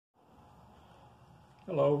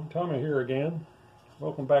Hello, Tommy here again.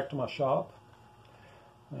 Welcome back to my shop.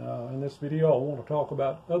 In this video I want to talk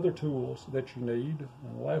about other tools that you need.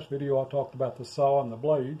 In the last video I talked about the saw and the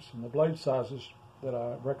blade sizes that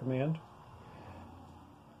I recommend.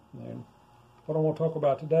 And what I want to talk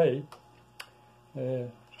about today, to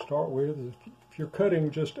start with, is if you're cutting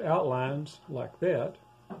just outlines like that,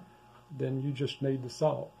 then you just need the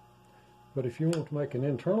saw. But if you want to make an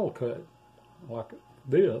internal cut like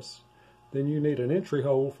this, then you need an entry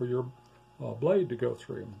hole for your blade to go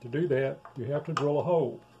through. To do that, you have to drill a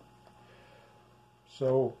hole.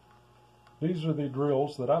 So these are the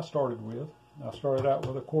drills that I started with. I started out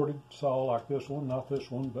with a corded saw like this one, not this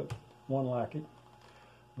one, but one like it.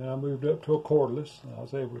 Then I moved up to a cordless. I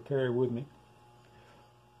was able to carry with me.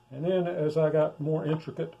 And then as I got more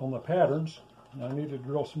intricate on the patterns, I needed to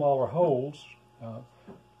drill smaller holes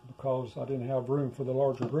because I didn't have room for the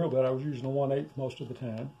larger drill bit. I was using a 1/8 most of the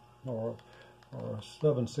time, or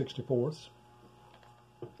 7/64.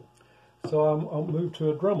 So I moved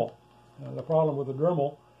to a Dremel. The problem with the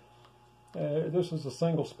Dremel, this is a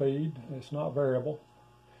single speed, it's not variable,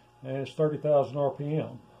 and it's 30,000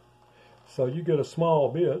 RPM. So you get a small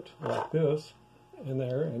bit like this in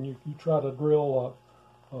there, and you try to drill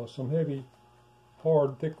some heavy,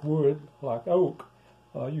 hard, thick wood like oak,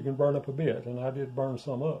 you can burn up a bit, and I did burn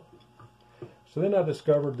some up. So then I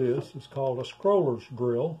discovered this. It's called a scroller's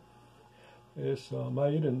drill. It's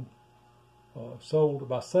made and sold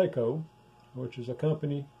by Seiko, which is a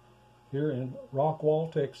company here in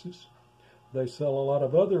Rockwall, Texas. They sell a lot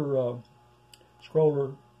of other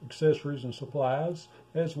scroller accessories and supplies,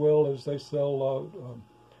 as well as they sell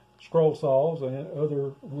scroll saws and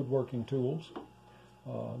other woodworking tools.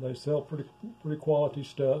 They sell pretty quality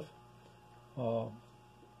stuff,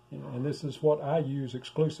 and this is what I use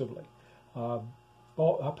exclusively.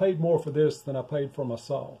 I paid more for this than I paid for my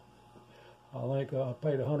saw. I think I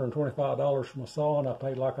paid $125 for my saw, and I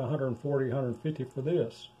paid like $140, $150 for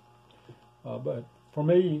this. But for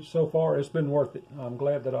me, so far, it's been worth it. I'm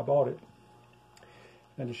glad that I bought it.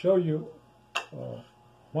 And to show you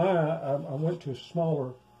why I went to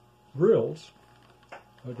smaller drills,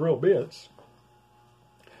 drill bits,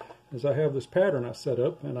 is I have this pattern I set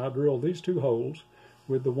up, and I drill these two holes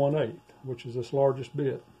with the 1/8, which is this largest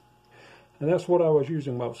bit. And that's what I was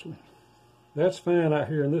using mostly. That's fine out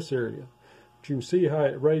here in this area. But you can see how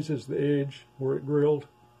it raises the edge where it drilled.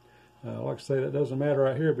 Like I say, that doesn't matter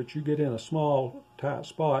right here, but you get in a small, tight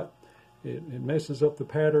spot, it messes up the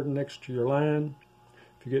pattern next to your line.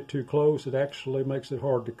 If you get too close, it actually makes it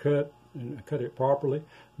hard to cut and cut it properly.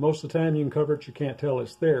 Most of the time you can cover it, you can't tell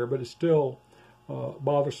it's there, but it's still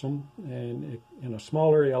bothersome, and in a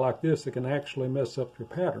small area like this, it can actually mess up your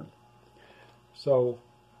pattern. So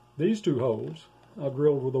these two holes I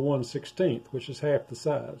drilled with a 1/16, which is half the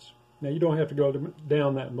size. Now you don't have to go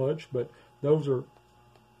down that much, but those are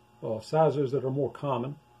sizes that are more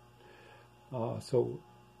common. So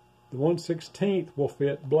the 1/16 will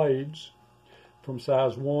fit blades from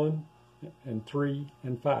size 1 and 3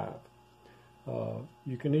 and 5.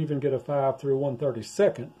 You can even get a 5 through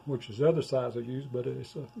 1/32, which is the other size I use, but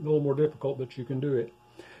it's a little more difficult, but you can do it.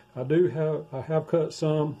 I have cut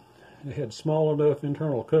some that had small enough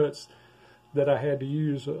internal cuts that I had to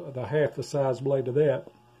use the half the size blade of that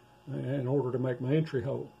in order to make my entry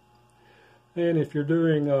hole. And if you're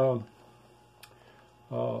doing a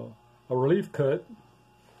relief cut,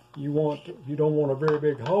 you don't want a very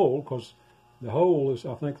big hole, because the hole is,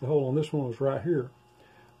 I think the hole on this one was right here.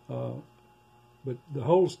 But the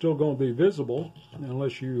hole's still going to be visible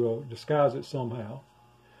unless you disguise it somehow.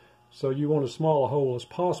 So you want as small a hole as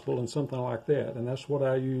possible in something like that, and that's what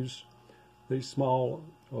I use these small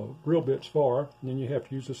drill bits for. And then you have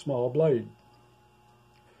to use a small blade.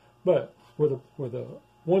 But with a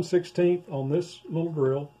 1/16 on this little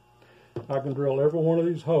drill, I can drill every one of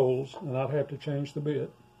these holes, and I'd have to change the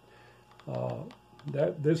bit.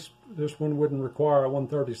 This one wouldn't require a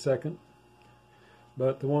 1/32,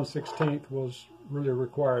 but the 1/16 was really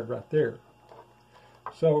required right there.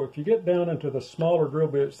 So if you get down into the smaller drill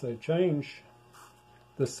bits, they change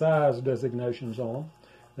the size designations on them.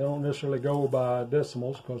 They don't necessarily go by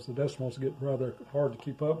decimals, because the decimals get rather hard to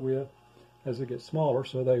keep up with as it gets smaller.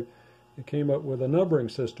 So they came up with a numbering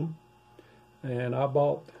system, and I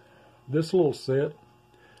bought this little set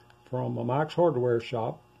from a Mike's Hardware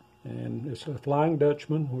shop, and it's a Flying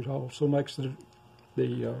Dutchman, which also makes the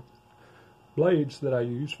blades that I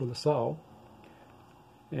use for the saw.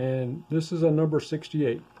 And this is a number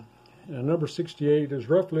 68, and a number 68 is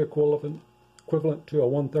roughly equivalent to a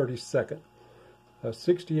 1/32. A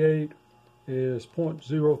 68 is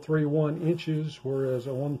 0.031 inches, whereas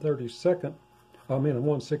a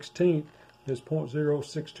 1/16 is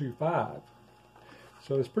 0.0625.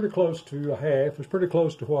 So it's pretty close to a half. It's pretty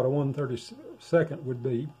close to what a 1/32 would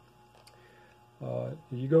be.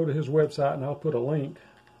 You go to his website, and I'll put a link.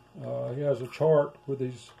 He has a chart with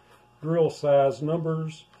these drill size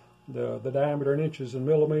numbers, the diameter in inches and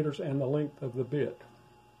millimeters, and the length of the bit.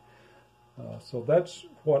 So that's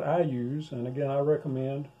what I use, and again, I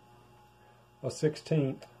recommend a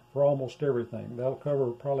 1/16 for almost everything. That'll cover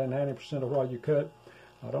probably 90% of what you cut.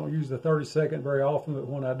 I don't use the 32nd very often, but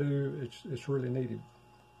when I do, it's really needed.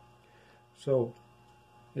 So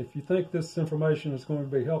if you think this information is going to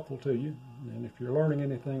be helpful to you, and if you're learning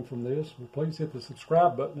anything from this, well, please hit the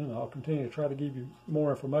subscribe button, and I'll continue to try to give you more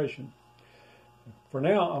information. For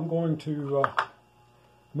now, I'm going to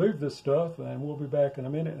move this stuff, and we'll be back in a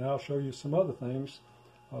minute, and I'll show you some other things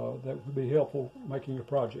that would be helpful making your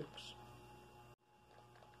projects.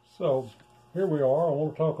 So here we are. I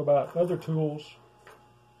want to talk about other tools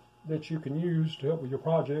that you can use to help with your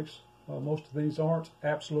projects. Most of these aren't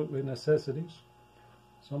absolutely necessities.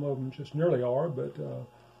 Some of them just nearly are, but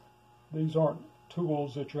these aren't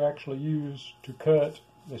tools that you actually use to cut.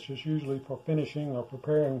 It's just usually for finishing or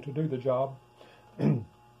preparing to do the job.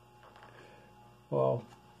 Well,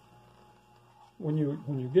 when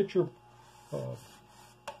you get your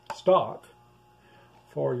stock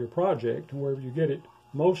for your project, and wherever you get it,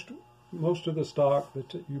 most of the stock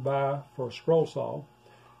that you buy for a scroll saw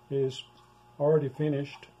is already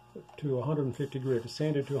finished to 150 grit. It's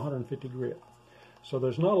sanded to 150 grit. So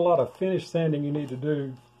there's not a lot of finish sanding you need to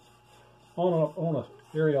do on an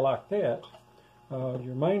area like that.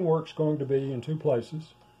 Your main work's going to be in two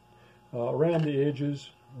places. Around the edges,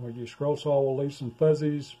 where your scroll saw will leave some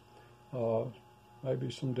fuzzies,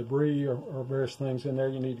 maybe some debris or various things in there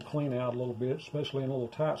you need to clean out a little bit, especially in little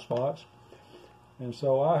tight spots. And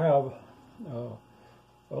so I have a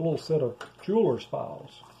little set of jeweler's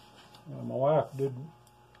files. My wife did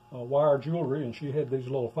wire jewelry, and she had these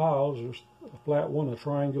little files. There's a flat one, a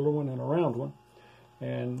triangular one, and a round one.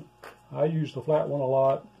 And I use the flat one a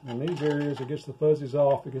lot. In these areas, it gets the fuzzies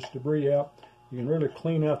off, it gets debris out. You can really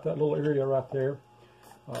clean out that little area right there.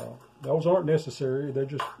 Those aren't necessary, they're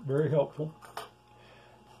just very helpful.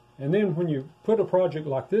 And then when you put a project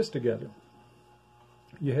like this together,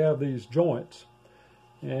 you have these joints.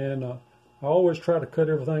 And I always try to cut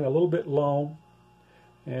everything a little bit long.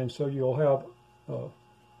 And so you'll have,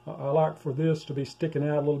 I like for this to be sticking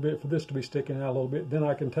out a little bit, for this to be sticking out a little bit. Then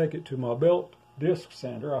I can take it to my belt disc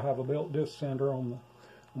sander. I have a belt disc sander on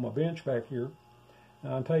my bench back here.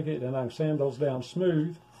 And I take it and I can sand those down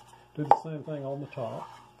smooth. Do the same thing on the top.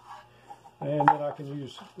 And then I can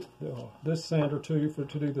use this sander too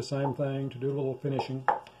to do the same thing, to do a little finishing.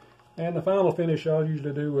 And the final finish I'll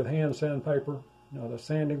usually do with hand sandpaper, the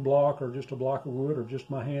sanding block, or just a block of wood, or just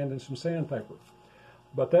my hand and some sandpaper.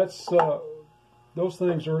 But that's those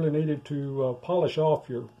things are really needed to polish off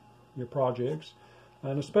your projects,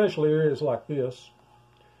 and especially areas like this.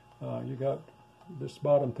 You got this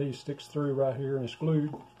bottom piece sticks through right here and it's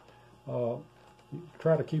glued. You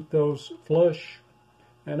try to keep those flush,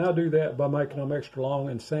 and I do that by making them extra long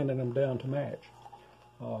and sanding them down to match.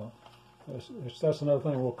 That's another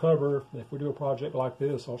thing we'll cover if we do a project like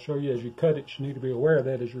this. I'll show you as you cut it. You need to be aware of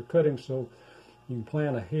that as you're cutting, so you can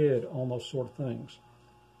plan ahead on those sort of things.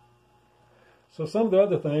 So some of the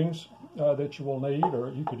other things that you will need,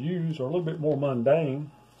 or you could use, are a little bit more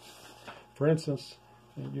mundane. For instance,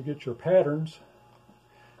 you get your patterns.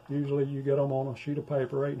 Usually you get them on a sheet of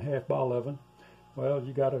paper, 8.5 by 11. Well,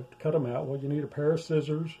 you got to cut them out. Well, you need a pair of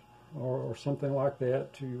scissors or something like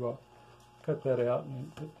that to cut that out.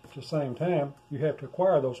 And at the same time, you have to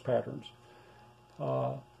acquire those patterns.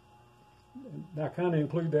 I kind of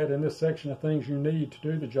include that in this section of things you need to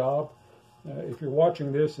do the job. If you're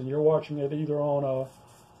watching this and you're watching it either on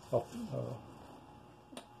a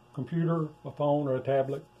computer, a phone, or a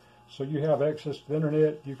tablet, so you have access to the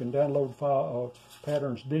internet, you can download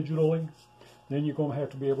patterns digitally. Then you're going to have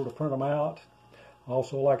to be able to print them out.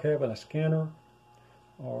 Also, like having a scanner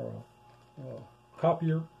or a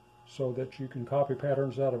copier, so that you can copy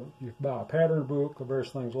patterns out of, you buy a pattern book or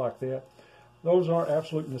various things like that. Those aren't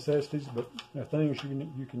absolute necessities, but they're things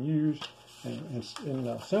you can use. And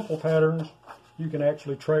in simple patterns, you can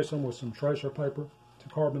actually trace them with some tracer paper, to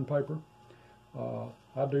carbon paper.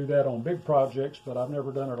 I do that on big projects, but I've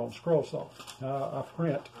never done it on scroll saw. I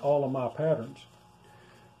print all of my patterns.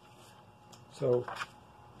 So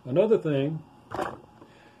another thing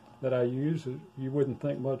that I use, you wouldn't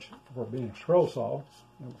think much for being scroll saw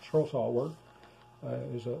work,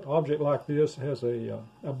 is an object like this. It has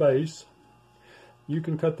a base. You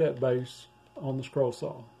can cut that base on the scroll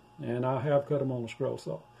saw, and I have cut them on the scroll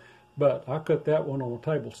saw, but I cut that one on a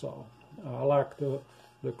table saw. I like the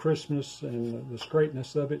crispness and the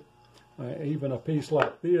straightness of it. Even a piece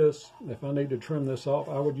like this, if I need to trim this off,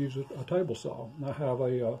 I would use a table saw. I have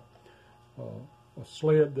a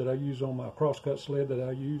sled that I use on my crosscut sled that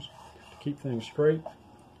I use to keep things straight.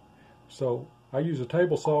 So I use a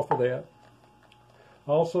table saw for that.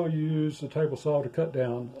 I also use a table saw to cut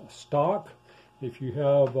down stock. If you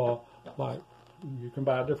have, like, you can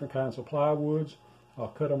buy different kinds of plywoods. I'll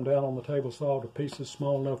cut them down on the table saw to pieces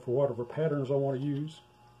small enough for whatever patterns I want to use.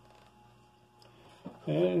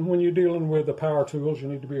 And when you're dealing with the power tools, you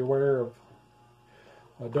need to be aware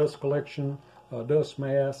of dust collection, dust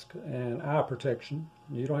mask, and eye protection.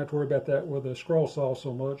 You don't have to worry about that with a scroll saw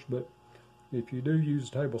so much, but if you do use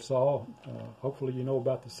a table saw, hopefully you know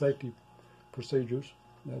about the safety procedures.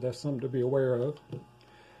 That's something to be aware of.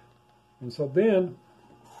 And so then,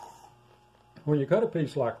 when you cut a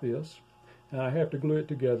piece like this, and I have to glue it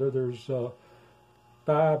together, there's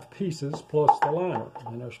 5 pieces plus the liner,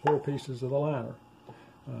 and there's 4 pieces of the liner.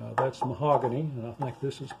 That's mahogany, and I think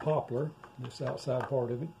this is poplar. This outside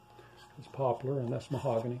part of it is poplar, and that's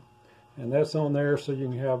mahogany. And that's on there so you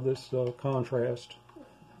can have this contrast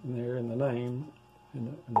in there in the name,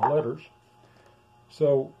 in the letters.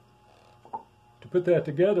 So to put that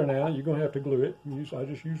together now, you're going to have to glue it. I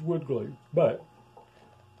just use wood glue, but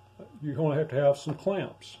you're going to have some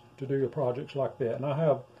clamps to do your projects like that. And I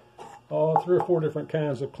have 3 or 4 different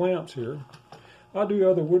kinds of clamps here. I do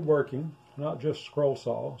other woodworking, not just scroll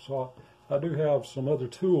saw, so I do have some other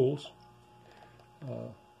tools.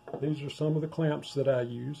 These are some of the clamps that I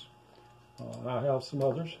use. I have some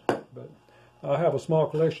others, but I have a small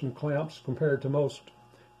collection of clamps compared to most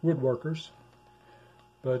woodworkers.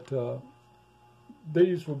 But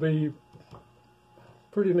these will be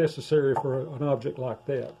pretty necessary for an object like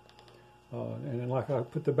that. And like I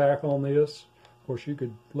put the back on this, of course you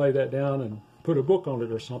could lay that down and put a book on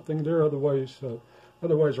it or something. There are other ways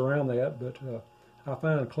around that, but I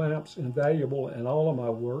find clamps invaluable in all of my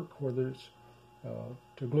work, whether it's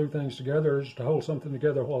to glue things together or just to hold something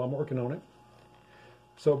together while I'm working on it.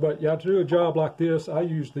 So, but yeah, to do a job like this, I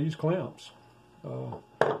use these clamps. I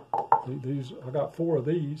got 4 of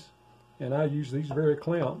these, and I use these very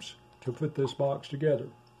clamps to put this box together.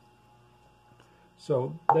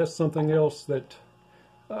 So that's something else that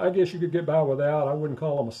I guess you could get by without. I wouldn't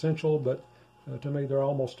call them essential, but to me they're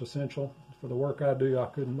almost essential. For the work I do, I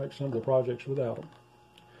couldn't make some of the projects without them.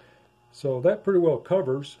 So that pretty well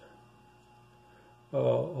covers a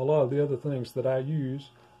lot of the other things that I use.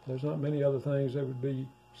 There's not many other things that would be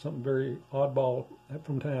something very oddball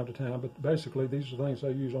from time to time, but basically these are things I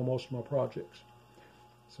use on most of my projects.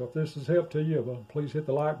 So if this has helped to you, please hit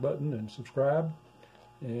the like button and subscribe,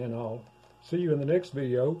 and I'll see you in the next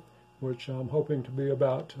video, which I'm hoping to be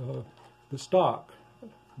about the stock,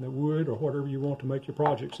 the wood, or whatever you want to make your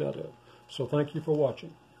projects out of. So thank you for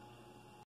watching.